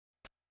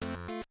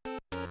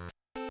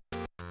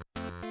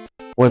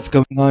What's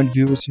going on,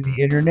 viewers from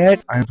the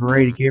internet? I'm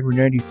Variety Gamer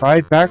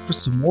 95, back for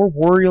some more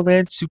Wario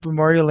Land Super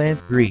Mario Land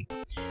 3.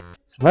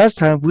 So last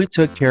time we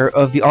took care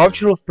of the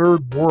optional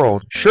third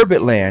world,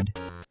 Sherbet Land.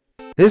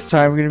 This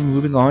time we're going to be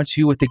moving on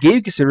to what the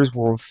game considers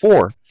World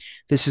 4.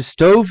 This is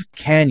Stove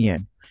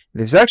Canyon.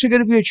 There's actually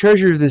going to be a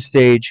treasure to this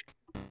stage,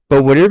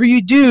 but whatever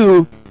you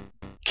do,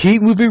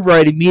 keep moving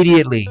right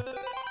immediately.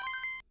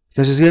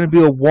 Because there's going to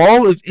be a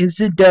wall of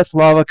instant death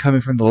lava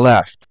coming from the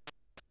left.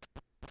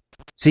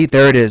 See,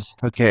 there it is.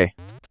 Okay.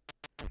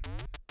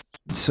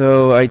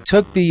 So I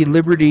took the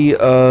liberty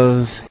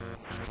of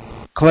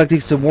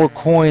collecting some more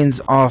coins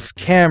off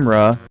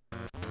camera.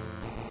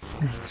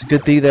 It's a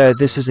good thing that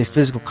this is a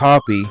physical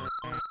copy.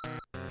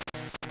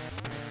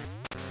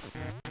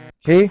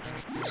 Okay,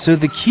 so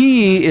the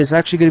key is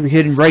actually going to be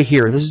hidden right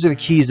here. This is where the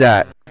key's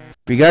at.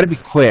 We got to be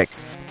quick.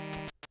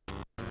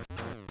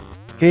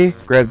 Okay,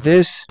 grab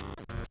this.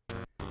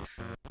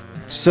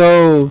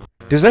 So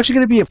there's actually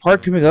going to be a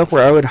part coming up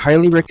where I would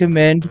highly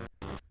recommend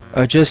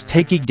just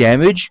taking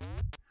damage,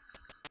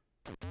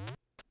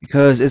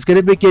 because it's going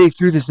to make getting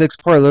through this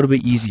next part a little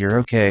bit easier.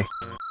 Okay,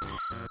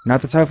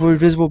 not the time for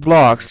invisible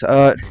blocks.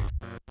 That's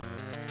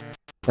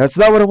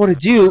not what I want to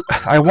do.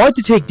 I want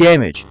to take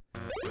damage.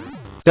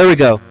 There we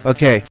go.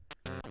 Okay,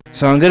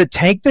 so I'm going to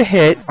tank the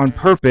hit on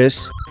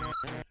purpose.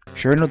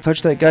 Sure, don't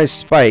touch that guy's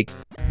spike,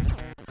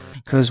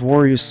 because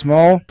Wario's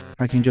small.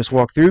 I can just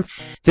walk through.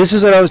 This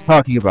is what I was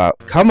talking about.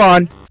 Come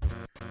on.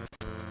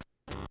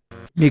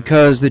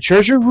 Because the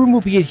treasure room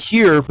will be in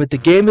here, but the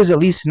game is at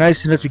least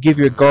nice enough to give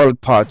you a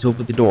garlic pot to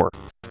open the door.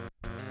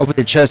 Open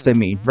the chest, I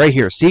mean. Right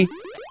here, see?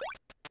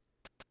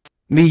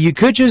 I mean, you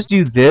could just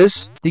do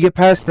this to get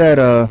past that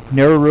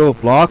narrow row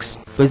of blocks,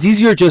 but it's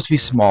easier to just be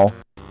small.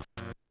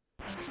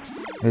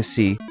 Let's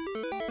see.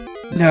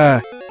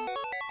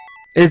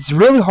 It's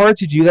really hard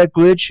to do that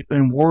glitch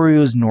in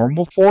Wario's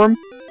normal form,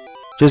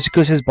 just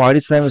because his body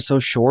slam is so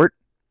short.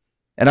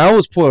 And I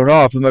always pull it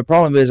off, but my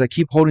problem is I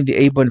keep holding the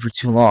A button for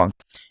too long.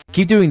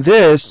 Keep doing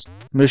this,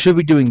 but I should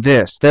be doing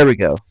this. There we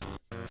go.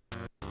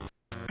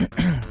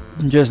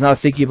 I'm just not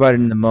thinking about it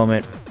in the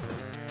moment.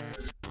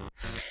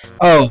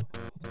 Oh,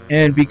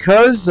 and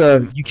because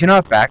you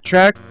cannot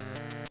backtrack,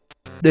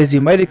 as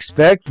you might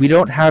expect, we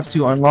don't have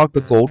to unlock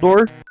the gold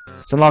door.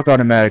 It's unlocked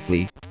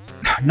automatically.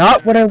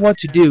 Not what I want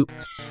to do.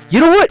 You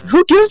know what?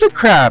 Who gives a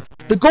crap?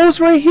 The goal's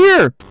right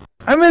here.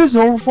 I'm in his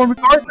normal form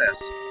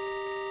regardless.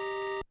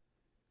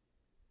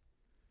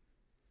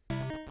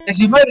 As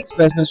you might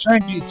expect, I was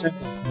trying to do a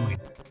technical coin.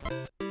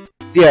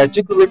 So yeah, I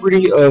took the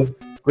liberty of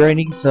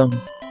grinding some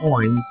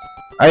coins.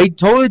 I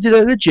totally did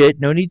that legit.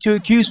 No need to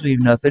accuse me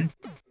of nothing.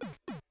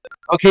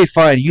 Okay,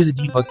 fine. Use a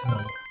debug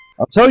code.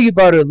 I'll tell you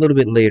about it a little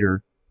bit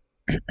later.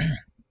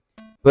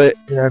 But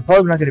I'm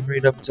probably not going to bring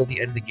it up until the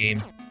end of the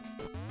game.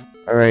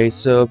 Alright,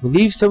 so I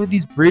believe some of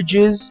these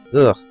bridges...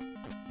 Ugh.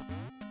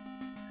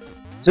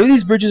 Some of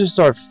these bridges will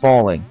start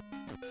falling.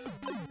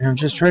 And I'm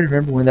just trying to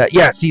remember when that...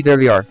 Yeah, see, there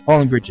they are.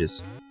 Falling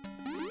bridges.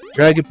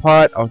 Dragon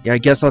pot. I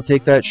guess I'll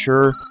take that,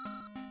 sure.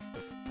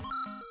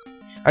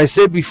 I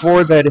said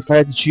before that if I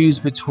had to choose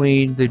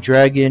between the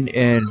dragon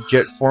and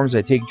jet forms,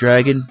 I'd take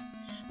dragon.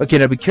 Okay,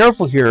 now be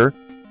careful here,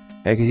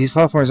 because these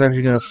platforms are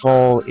actually going to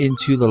fall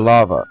into the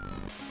lava.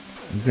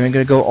 You're going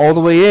to go all the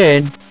way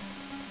in.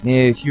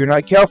 If you're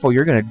not careful,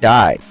 you're going to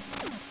die.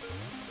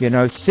 You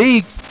know, I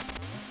think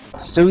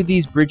some of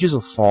these bridges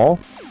will fall.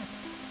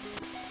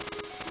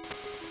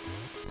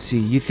 Let's see,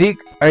 you think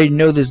I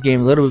know this game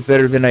a little bit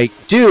better than I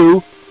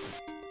do.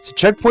 So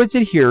checkpoints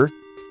in here.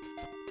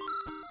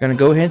 Gonna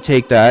go ahead and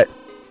take that.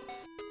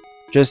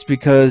 Just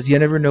because you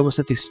never know what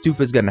something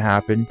stupid's gonna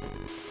happen.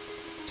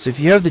 So if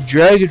you have the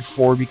dragon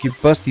form, you can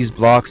bust these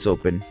blocks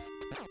open.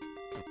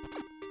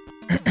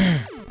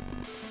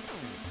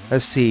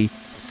 Let's see.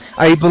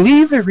 I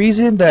believe the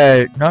reason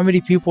that not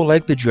many people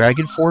like the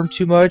dragon form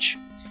too much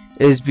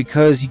is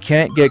because you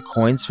can't get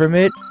coins from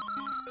it.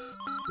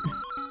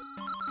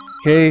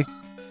 Okay,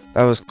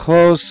 that was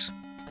close.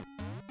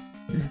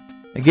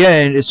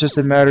 Again, it's just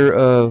a matter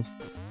of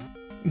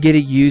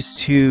getting used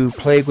to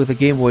playing with a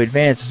Game Boy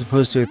Advance as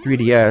opposed to a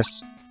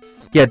 3DS.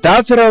 Yeah,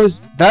 that's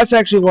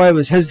actually why I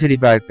was hesitating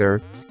back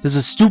there. There's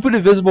a stupid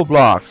invisible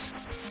blocks.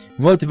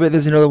 Well, to bet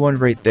there's another one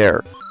right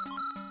there.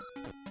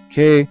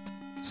 Okay,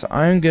 so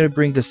I'm gonna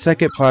bring the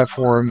second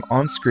platform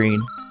on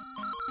screen,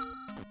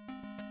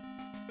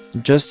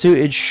 just to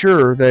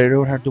ensure that I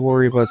don't have to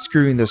worry about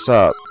screwing this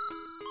up.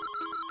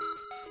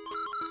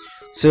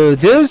 So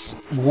this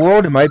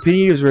world, in my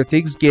opinion, is where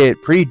things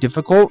get pretty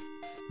difficult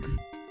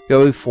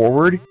going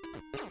forward.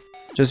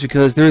 Just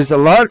because there's a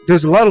lot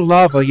of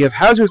lava. You have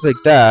hazards like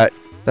that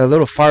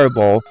little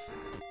fireball.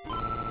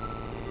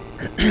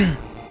 And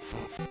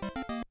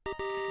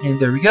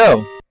there we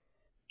go.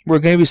 We're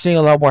going to be seeing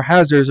a lot more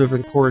hazards over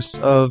the course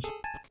of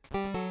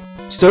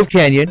Stove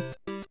Canyon.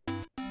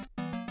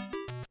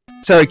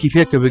 Sorry, I keep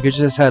hiccuping because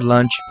I just had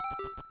lunch.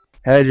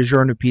 Had a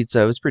DiGiorno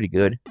pizza. It was pretty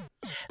good.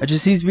 It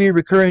just seems to be a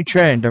recurring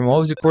trend. I'm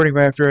always recording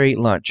right after I ate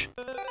lunch.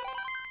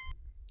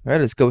 Alright,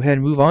 let's go ahead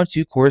and move on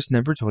to course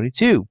number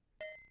 22.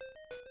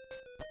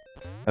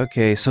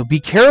 Okay, so be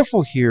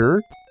careful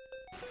here.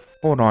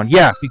 Hold on.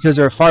 Yeah, because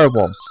there are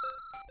fireballs.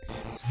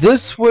 So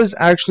this was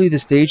actually the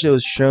stage that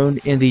was shown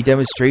in the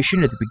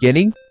demonstration at the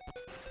beginning.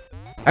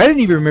 I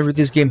didn't even remember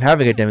this game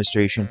having a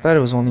demonstration. Thought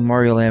it was only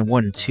Mario Land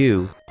 1 and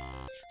 2.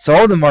 So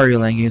all the Mario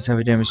Land games have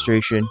a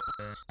demonstration.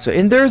 So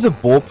in there is a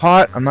bull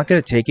pot. I'm not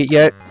going to take it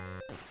yet.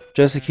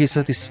 Just in case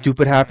something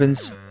stupid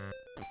happens.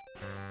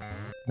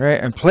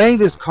 Right, I'm playing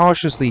this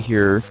cautiously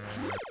here.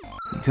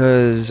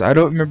 Because I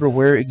don't remember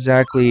where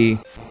exactly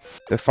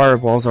the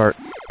fireballs are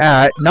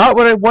at. Not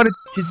what I wanted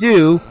to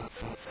do.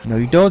 No,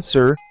 you don't,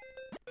 sir.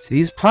 So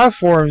these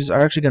platforms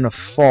are actually going to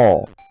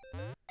fall.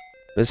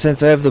 But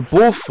since I have the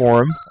bull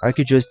form, I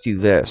could just do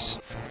this.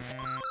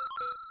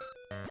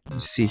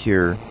 Let's see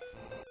here.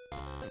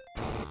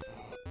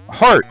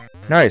 Heart!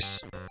 Nice.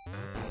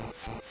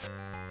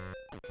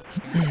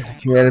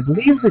 Okay, I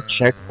believe the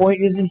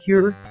checkpoint is in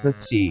here. Let's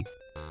see.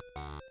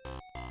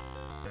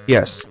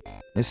 Yes.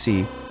 Let's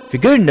see. If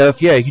you're good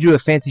enough, yeah, you can do a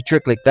fancy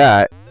trick like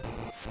that.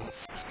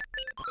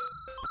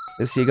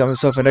 Let's see, I got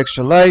myself an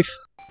extra life.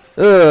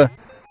 Ugh.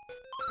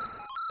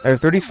 I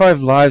have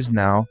 35 lives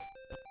now.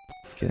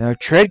 Okay, now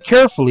tread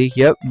carefully.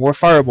 Yep, more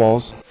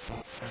fireballs.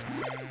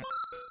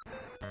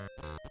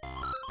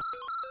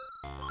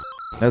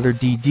 Another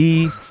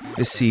DD.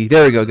 Let's see.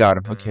 There we go, got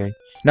him. Okay.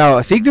 Now,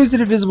 I think there's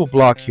an invisible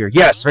block here.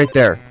 Yes, right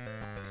there.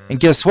 And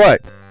guess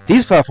what?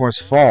 These platforms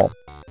fall.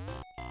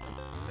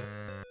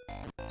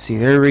 Let's see,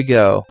 there we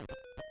go.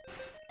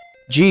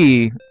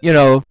 Gee, you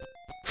know,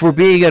 for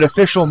being an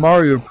official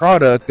Mario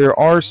product, there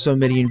are so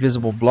many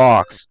invisible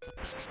blocks.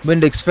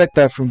 Wouldn't expect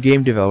that from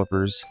game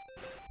developers.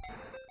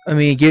 I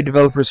mean, game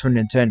developers from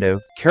Nintendo.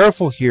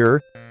 Careful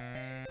here.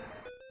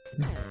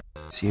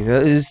 See,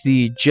 that is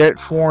the jet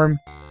form.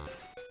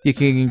 You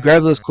can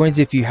grab those coins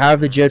if you have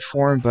the jet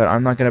form, but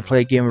I'm not going to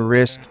play a game of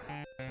Risk.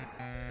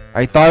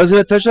 I thought I was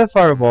going to touch that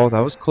fireball.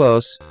 That was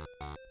close.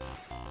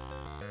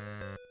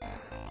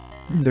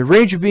 The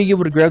range of being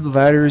able to grab the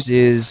ladders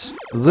is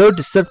a little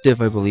deceptive,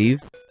 I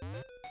believe.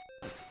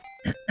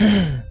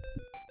 Let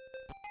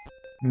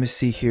me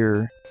see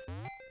here.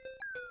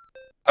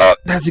 Oh,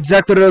 that's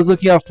exactly what I was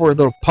looking out for,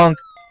 little punk.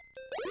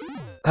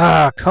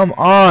 Ah, come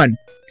on.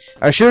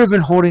 I should have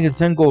been holding a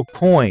 10 gold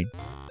coin.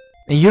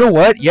 And you know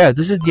what? Yeah,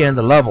 this is the end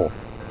of the level.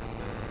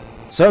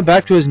 So I'm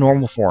back to his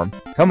normal form.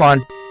 Come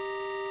on.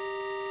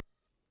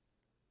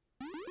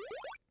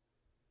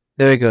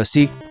 There we go,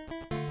 see?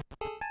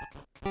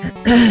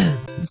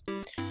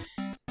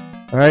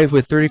 Alright,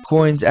 with 30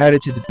 coins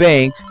added to the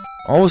bank,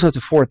 almost up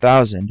to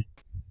 4,000.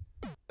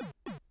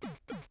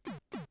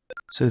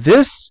 So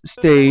this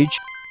stage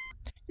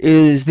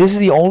this is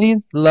the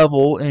only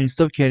level in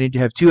Stub Canyon to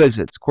have 2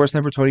 exits, course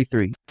number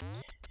 23.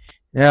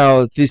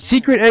 Now, the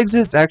secret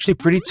exit's actually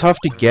pretty tough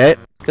to get.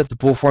 Got the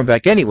bull form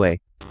back anyway.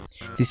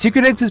 The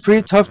secret exit's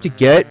pretty tough to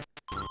get,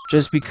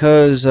 just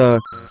because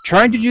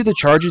trying to do the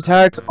charge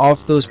attack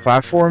off those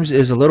platforms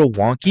is a little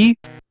wonky.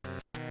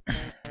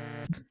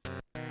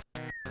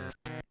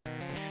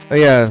 Oh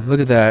yeah, look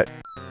at that.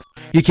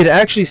 You can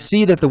actually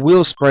see that the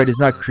wheel sprite is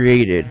not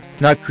created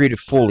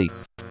fully.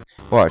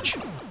 Watch.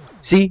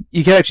 See?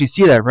 You can actually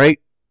see that, right?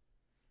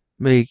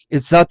 Like,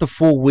 it's not the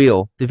full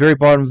wheel. The very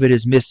bottom of it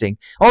is missing.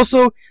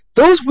 Also,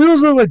 those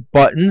wheels look like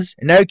buttons,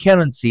 and now you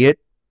can't unsee it.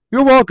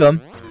 You're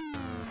welcome.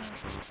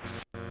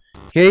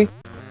 Okay.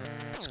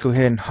 Let's go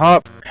ahead and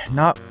hop.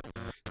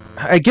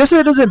 I guess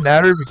it doesn't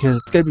matter because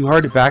it's going to be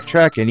hard to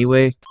backtrack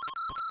anyway.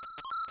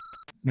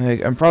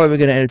 Like, I'm probably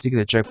going to end up taking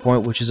the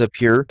checkpoint, which is up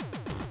here.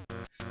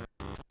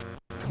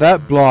 So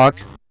that block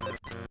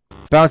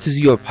bounces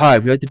you up high.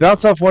 We have to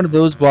bounce off one of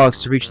those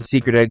blocks to reach the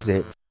secret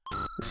exit.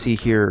 Let's see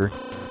here.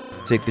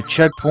 Take the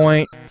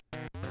checkpoint.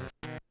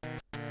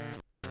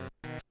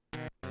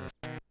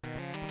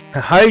 A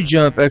high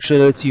jump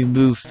actually lets you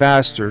move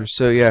faster,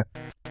 so yeah.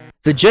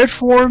 The jet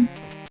form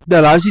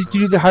that allows you to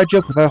do the high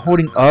jump without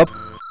holding up,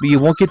 but you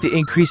won't get the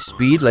increased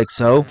speed like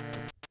so.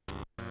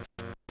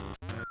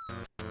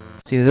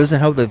 See, it doesn't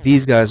help that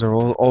these guys are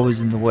always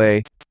in the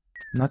way.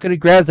 I'm not going to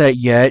grab that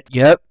yet.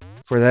 Yep,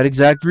 for that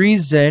exact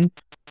reason.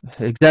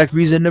 Exact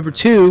reason number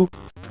 2.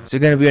 Is it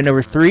going to be a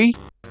number 3?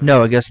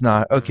 No, I guess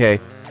not. Okay.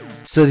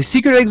 So the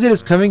secret exit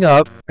is coming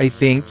up, I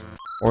think.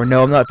 Or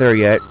no, I'm not there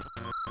yet.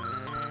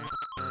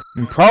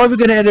 I'm probably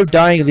going to end up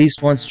dying at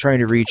least once trying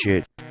to reach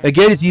it.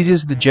 Again, it's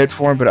easiest with the jet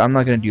form, but I'm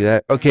not going to do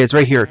that. Okay, it's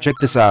right here. Check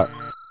this out.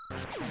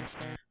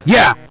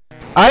 Yeah!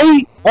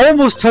 I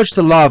almost touched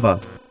the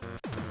lava.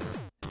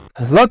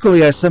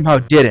 Luckily, I somehow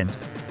didn't.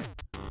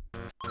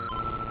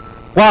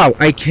 Wow,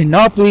 I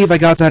cannot believe I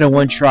got that in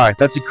one try.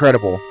 That's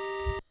incredible.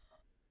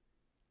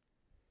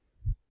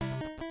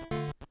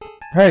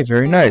 Alright,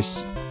 very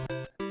nice.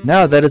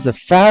 Now, that is the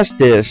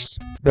fastest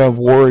that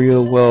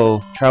Wario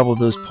will travel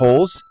those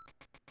poles.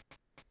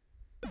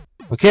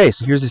 Okay,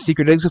 so here's the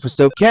secret exit for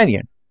Stoke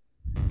Canyon.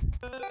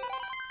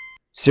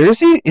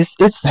 Seriously?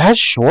 It's that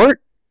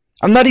short?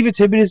 I'm not even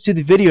 10 minutes to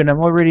the video and I'm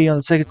already on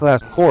the second to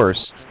last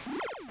course.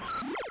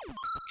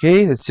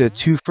 Okay, that's a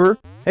twofer.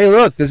 Hey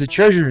look, there's a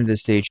treasure in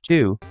this stage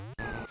too.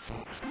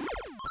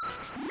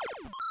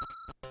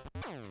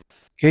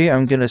 Okay,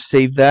 I'm gonna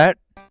save that.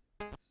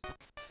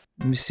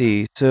 Let me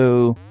see.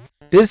 So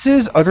this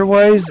is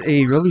otherwise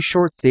a really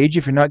short stage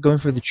if you're not going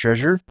for the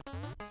treasure.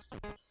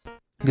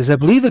 Because I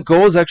believe the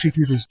goal is actually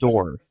through this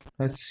door.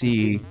 Let's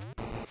see.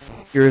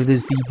 Here it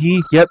is,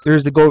 DD. Yep,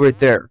 there's the goal right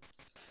there.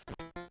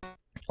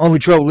 Only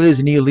trouble is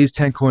you need at least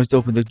 10 coins to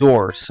open the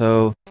door,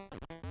 so...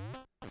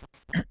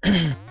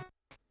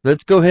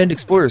 Let's go ahead and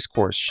explore this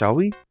course, shall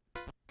we?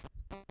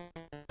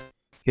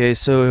 Okay,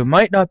 so it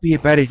might not be a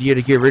bad idea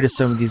to get rid of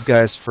some of these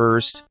guys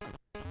first.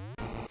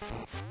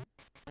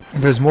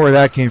 There's more where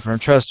that came from,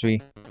 trust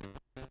me.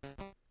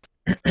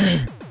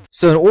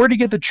 So in order to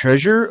get the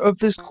treasure of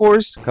this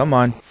course, come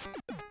on.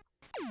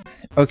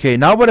 Okay,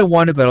 not what I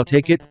wanted, but I'll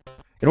take it.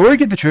 In order to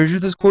get the treasure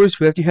of this course,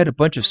 we have to hit a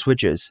bunch of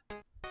switches.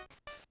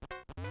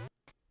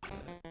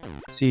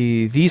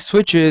 See, these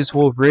switches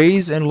will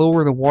raise and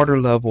lower the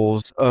water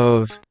levels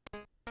of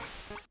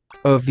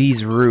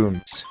these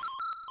rooms.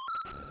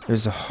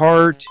 There's a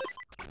heart.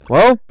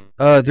 Well,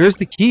 there's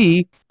the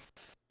key.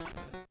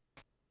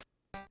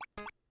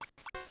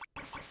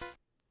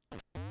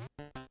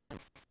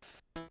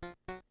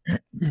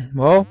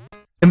 Well,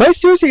 am I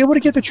seriously able to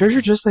get the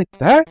treasure just like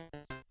that?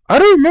 I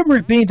don't remember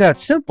it being that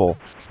simple.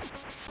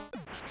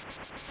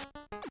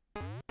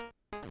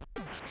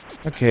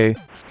 Okay.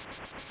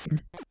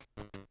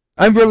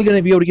 I'm really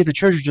gonna be able to get the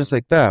treasure just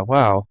like that.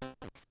 Wow.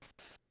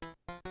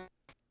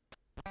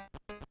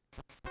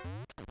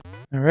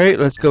 Alright,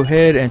 let's go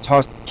ahead and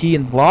toss the key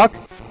in the block.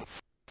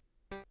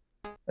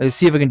 Let's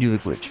see if I can do the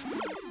glitch.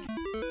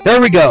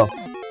 There we go!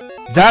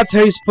 That's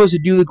how you're supposed to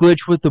do the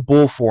glitch with the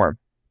bull form.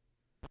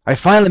 I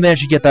finally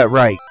managed to get that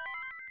right.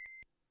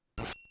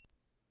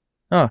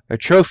 Huh, a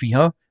trophy,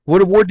 huh?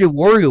 What award did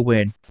Wario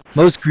win?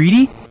 Most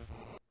greedy?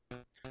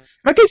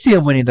 I can see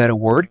him winning that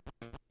award.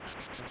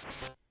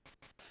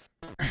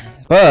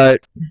 But,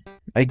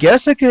 I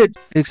guess I could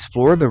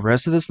explore the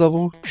rest of this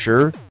level,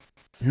 sure.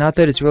 Not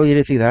that it's really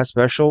anything that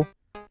special.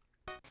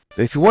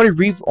 But if you want to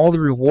reap all the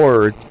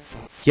rewards,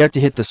 you have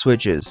to hit the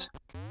switches.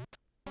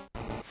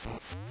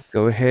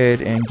 Go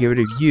ahead and give it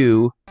a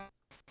view.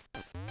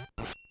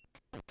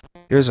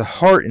 There's a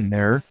heart in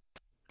there.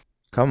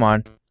 Come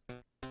on.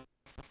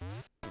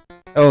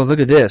 Oh, look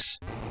at this.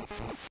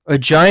 A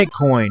giant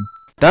coin.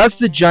 That's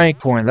the giant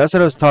coin. That's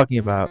what I was talking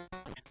about.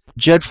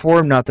 Jet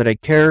form, not that I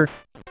care.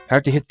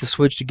 Have to hit the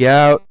switch to get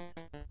out.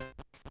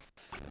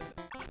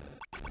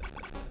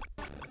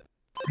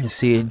 You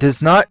see, it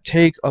does not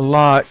take a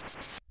lot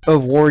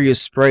of Wario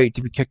Sprite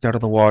to be kicked out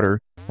of the water.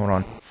 Hold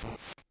on.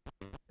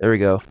 There we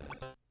go.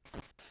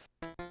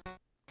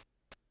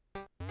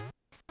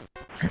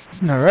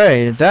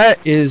 Alright, that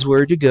is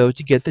where to go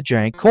to get the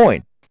giant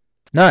coin.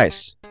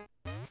 Nice.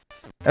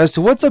 As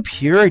to what's up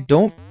here, I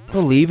don't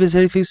believe is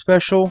anything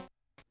special.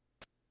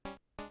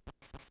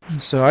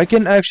 So I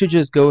can actually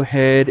just go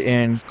ahead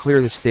and clear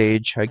the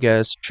stage, I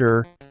guess,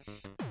 sure.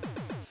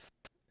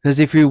 Because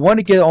if you want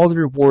to get all the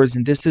rewards,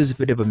 then this is a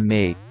bit of a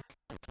maze.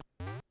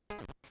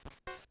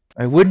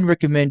 I wouldn't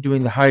recommend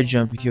doing the high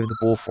jump if you have the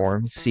bull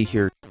form. Let's see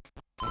here.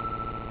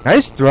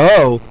 Nice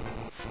throw!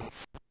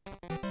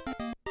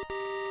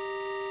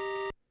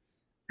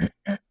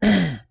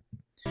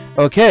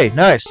 Okay,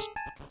 nice.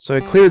 So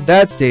I cleared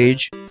that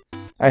stage.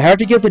 I have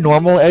to get the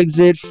normal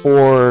exit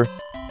for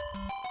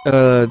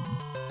the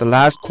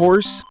last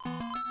course.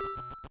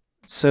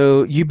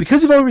 So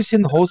because you've already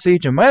seen the whole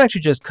stage, I might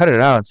actually just cut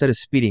it out instead of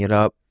speeding it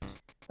up.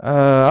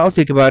 I'll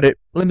think about it.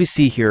 Let me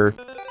see here.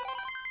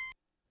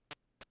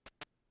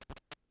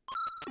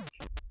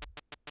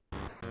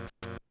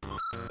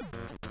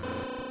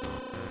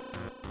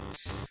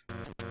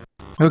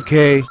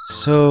 Okay,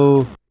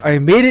 so I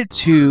made it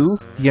to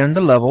the end of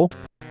the level.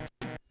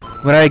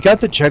 When I got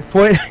the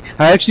checkpoint,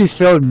 I actually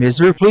failed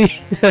miserably,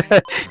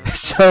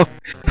 so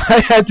I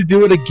had to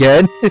do it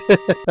again.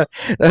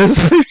 That was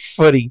pretty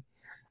funny.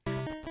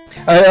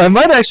 I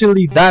might actually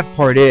leave that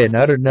part in,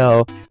 I don't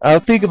know. I'll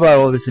think about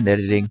all this in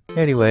editing.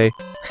 Anyway,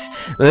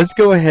 let's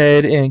go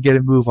ahead and get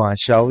a move on,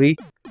 shall we?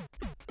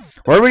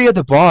 We're already at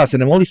the boss,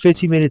 and I'm only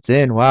 15 minutes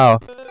in, wow.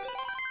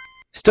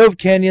 Stove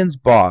Canyon's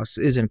boss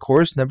is in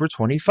course number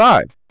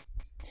 25.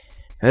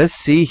 Let's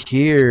see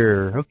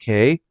here.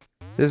 Okay.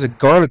 There's a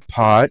garlic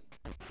pot.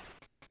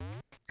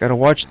 Gotta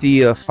watch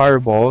the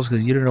fireballs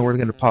because you don't know where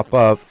they're gonna pop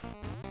up.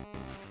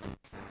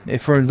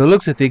 And from the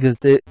looks of things,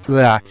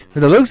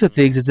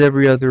 it's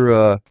every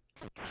other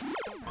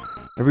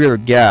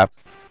gap.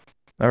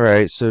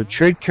 Alright, so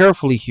tread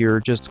carefully here.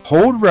 Just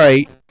hold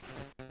right,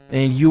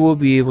 and you will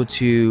be able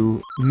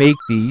to make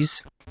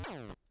these.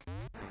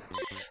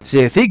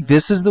 See, I think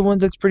this is the one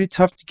that's pretty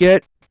tough to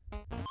get.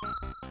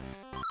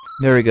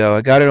 There we go.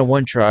 I got it on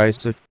one try,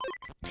 so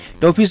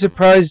don't be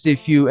surprised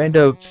if you end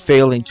up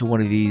failing to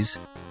one of these.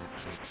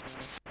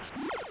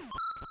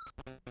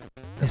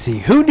 Let's see,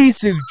 who needs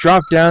to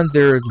drop down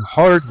there the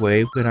hard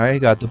way when I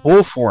got the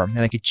bull form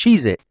and I could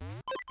cheese it?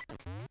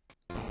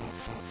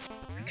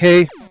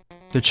 Okay,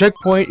 the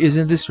checkpoint is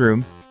in this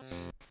room,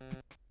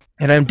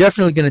 and I'm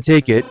definitely gonna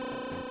take it.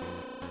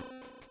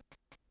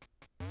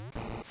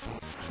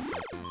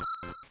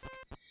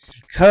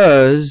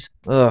 Because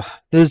Ugh,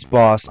 this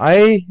boss.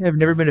 I have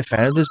never been a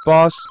fan of this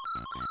boss.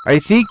 I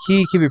think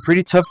he can be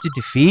pretty tough to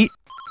defeat,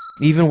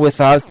 even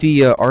without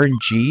the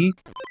RNG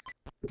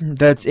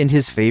that's in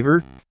his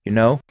favor, you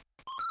know?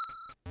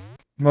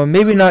 Well,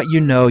 maybe not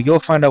you know, you'll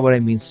find out what I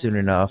mean soon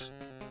enough.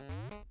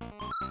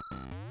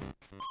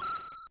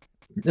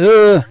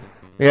 Ugh!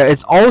 Yeah,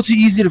 it's all too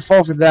easy to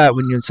fall for that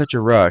when you're in such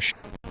a rush.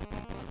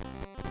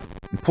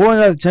 I'm pulling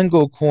out the 10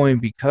 gold coin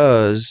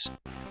because...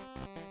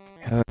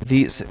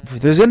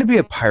 there's going to be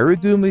a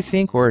Pyrogoom, I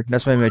think, or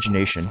that's my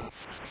imagination.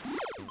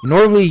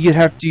 Normally, you'd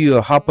have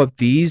to hop up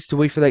these to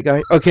wait for that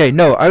guy. Okay,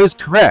 no, I was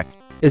correct.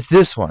 It's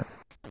this one.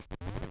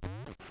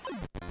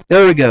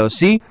 There we go,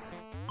 see?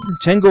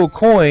 10 gold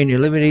coin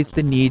eliminates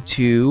the need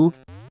to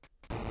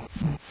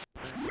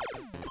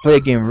play a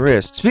game of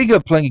Risk. Speaking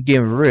of playing a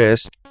game of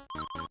Risk,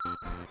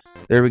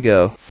 there we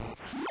go.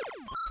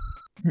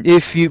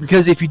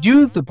 Because if you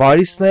do the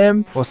body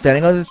slam while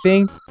standing on the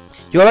thing,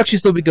 you'll actually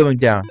still be going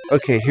down.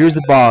 Okay, here's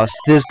the boss,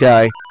 this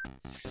guy.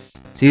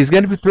 So he's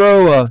gonna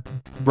throw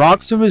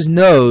rocks from his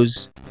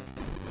nose,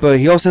 but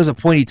he also has a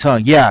pointy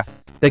tongue. Yeah,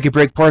 that could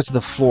break parts of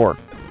the floor.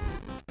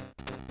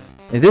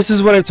 And this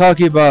is what I'm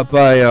talking about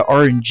by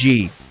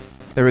RNG.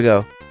 There we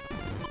go.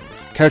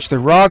 Catch the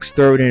rocks,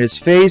 throw it in his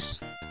face.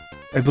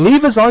 I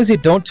believe as long as they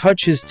don't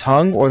touch his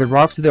tongue or the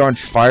rocks that are on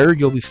fire,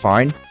 you'll be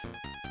fine.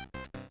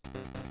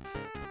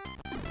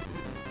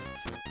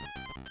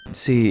 Let's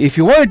see, if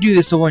you want to do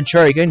this in one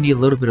try, you're gonna need a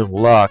little bit of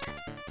luck.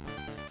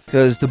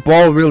 Because the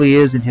ball really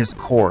is in his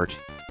court.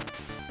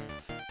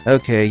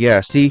 Okay, yeah,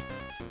 see?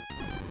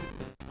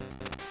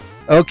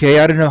 Okay,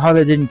 I don't know how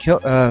that didn't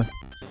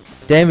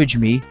damage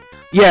me.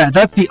 Yeah,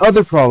 that's the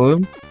other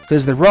problem,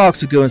 because the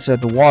rocks would go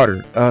inside the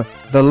water.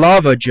 The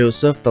lava,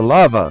 Joseph, the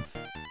lava.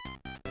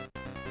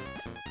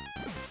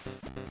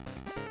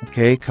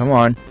 Okay, come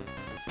on.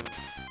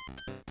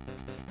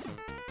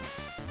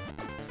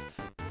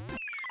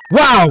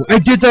 Wow! I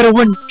did that in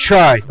one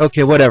try!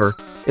 Okay, whatever.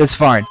 It's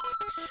fine.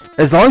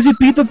 As long as you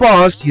beat the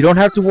boss, you don't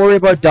have to worry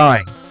about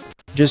dying.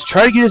 Just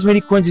try to get as many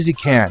coins as you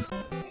can.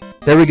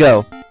 There we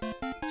go.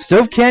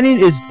 Stove Canyon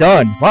is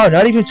done. Wow,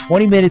 not even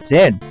 20 minutes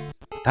in.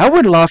 That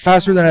went a lot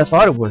faster than I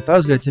thought it would. That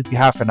was going to take me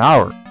half an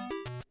hour.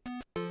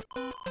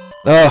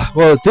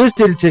 Well, if this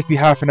didn't take me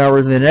half an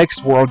hour, then the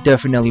next world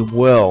definitely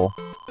will.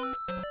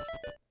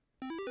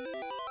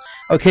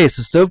 Okay,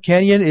 so Stove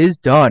Canyon is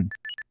done.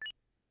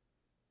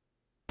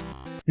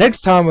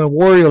 Next time on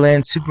Wario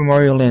Land Super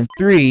Mario Land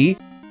 3,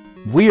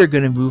 we are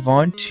going to move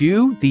on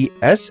to the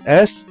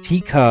SS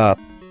Teacup.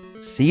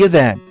 See you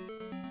then.